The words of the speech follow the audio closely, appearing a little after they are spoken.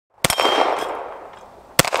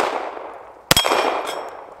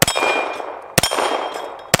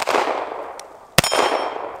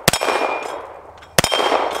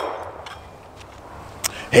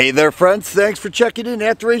Hey there friends, thanks for checking in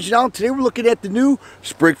at the range now. Today we're looking at the new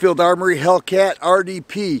Springfield Armory Hellcat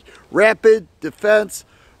RDP Rapid Defense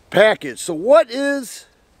Package. So what is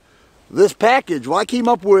this package? Well, I came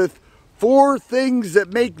up with 4 things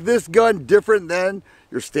that make this gun different than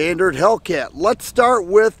your standard Hellcat. Let's start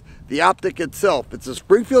with the optic itself. It's a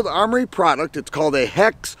Springfield Armory product. It's called a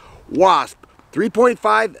Hex Wasp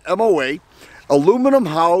 3.5 MOA, aluminum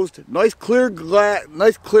housed, nice clear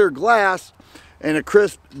glass, and a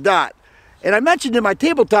crisp dot. And I mentioned in my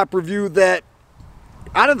tabletop review that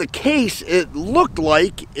out of the case it looked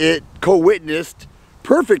like it co-witnessed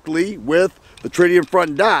perfectly with the tritium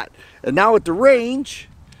front dot, and now at the range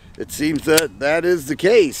it seems that that is the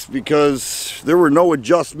case because there were no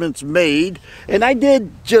adjustments made, and I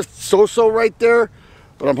did just so right there,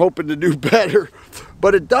 but I'm hoping to do better.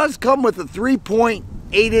 But it does come with a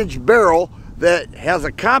 3.8-inch barrel that has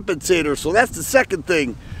a compensator, so that's the second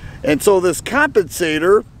thing. And so this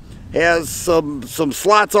compensator has some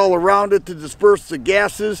slots all around it to disperse the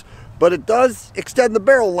gases, but it does extend the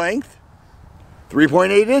barrel length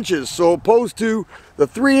 3.8 inches. So opposed to the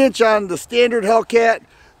 3-inch on the standard Hellcat,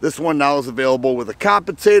 this one now is available with a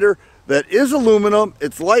compensator that is aluminum.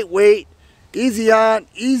 It's lightweight, easy on,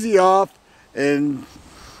 easy off, and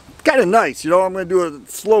kind of nice. You know, I'm going to do a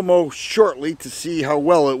slow-mo shortly to see how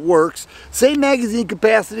well it works. Same magazine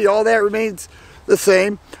capacity, all that remains the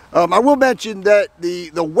same. I will mention that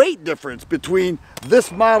the weight difference between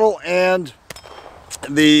this model and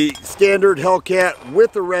the standard Hellcat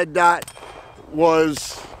with the red dot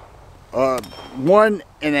was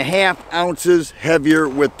 1.5 ounces heavier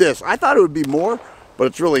with this. I thought it would be more, but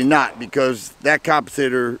it's really not because that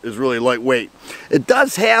compensator is really lightweight. It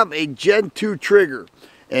does have a Gen 2 trigger,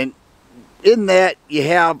 and in that you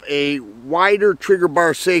have a wider trigger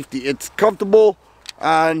bar safety. It's comfortable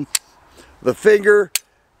on the finger.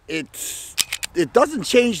 It doesn't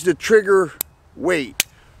change the trigger weight,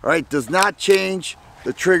 right? Does not change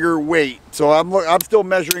the trigger weight. So I'm still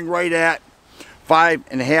measuring right at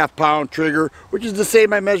 5.5 pound trigger, which is the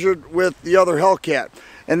same I measured with the other Hellcat.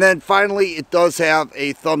 And then finally, it does have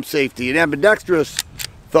a thumb safety, an ambidextrous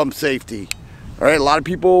thumb safety. All right, a lot of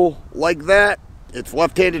people like that. It's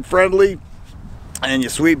left-handed friendly, and you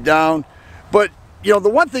sweep down. But you know, the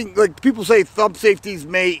one thing, like people say thumb safeties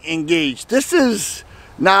may engage. This is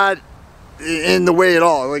not in the way at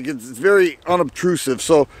all. Like it's very unobtrusive.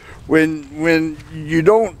 So when you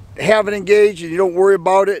don't have it engaged and you don't worry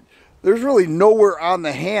about it, there's really nowhere on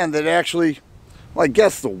the hand that actually, well, I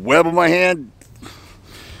guess the web of my hand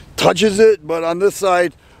touches it, but on this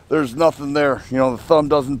side, there's nothing there. You know, the thumb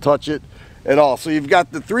doesn't touch it at all. So you've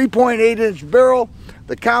got the 3.8-inch barrel,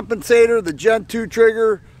 the compensator, the Gen 2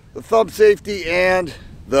 trigger, the thumb safety, and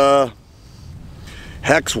the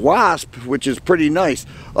Hex Wasp, which is pretty nice.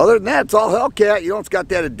 Other than that, it's all Hellcat. You know, it's got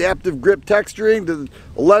that adaptive grip texturing, the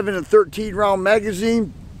 11 and 13 round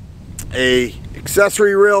magazine, a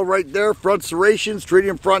accessory rail right there, front serrations,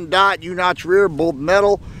 tritium front dot, U-notch rear, both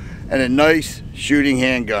metal, and a nice shooting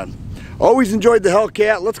handgun. Always enjoyed the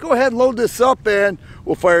Hellcat. Let's go ahead and load this up and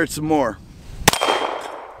we'll fire it some more.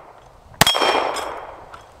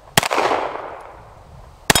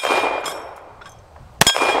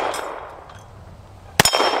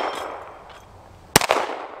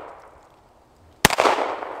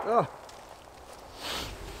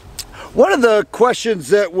 One of the questions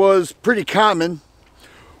that was pretty common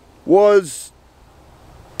was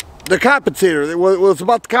the compensator. It was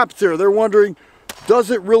about the compensator. They're wondering,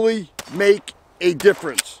 does it really make a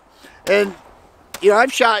difference? And you know,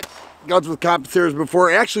 I've shot guns with compensators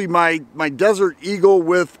before. Actually, my Desert Eagle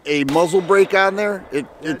with a muzzle brake on there,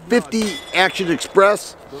 at 50 Action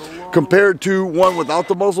Express compared to one without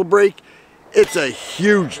the muzzle brake, it's a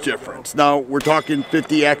huge difference. Now we're talking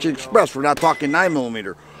 50 Action Express. We're not talking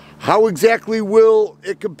 9mm. How exactly will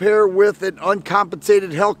it compare with an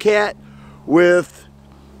uncompensated Hellcat with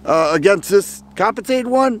against this compensated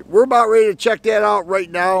one? We're about ready to check that out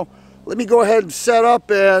right now. Let me go ahead and set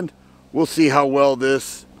up and we'll see how well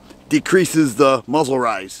this decreases the muzzle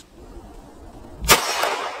rise.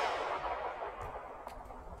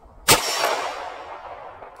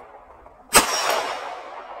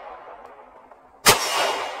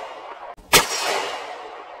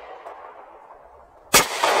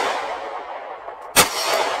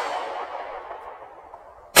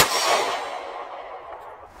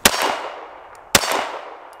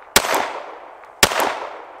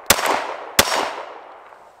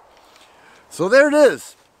 So there it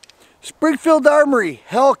is, Springfield Armory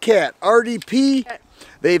Hellcat RDP.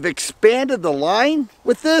 they've expanded the line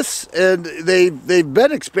with this, and they've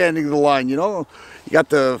been expanding the line, you know. You got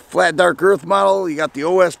the flat dark earth model, you got the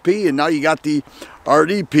OSP, and now you got the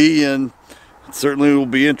RDP, and it certainly will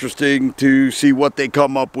be interesting to see what they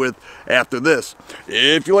come up with after this.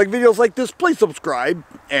 If you like videos like this, please subscribe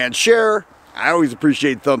and share. I always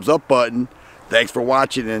appreciate the thumbs up button. Thanks for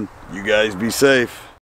watching, and you guys be safe.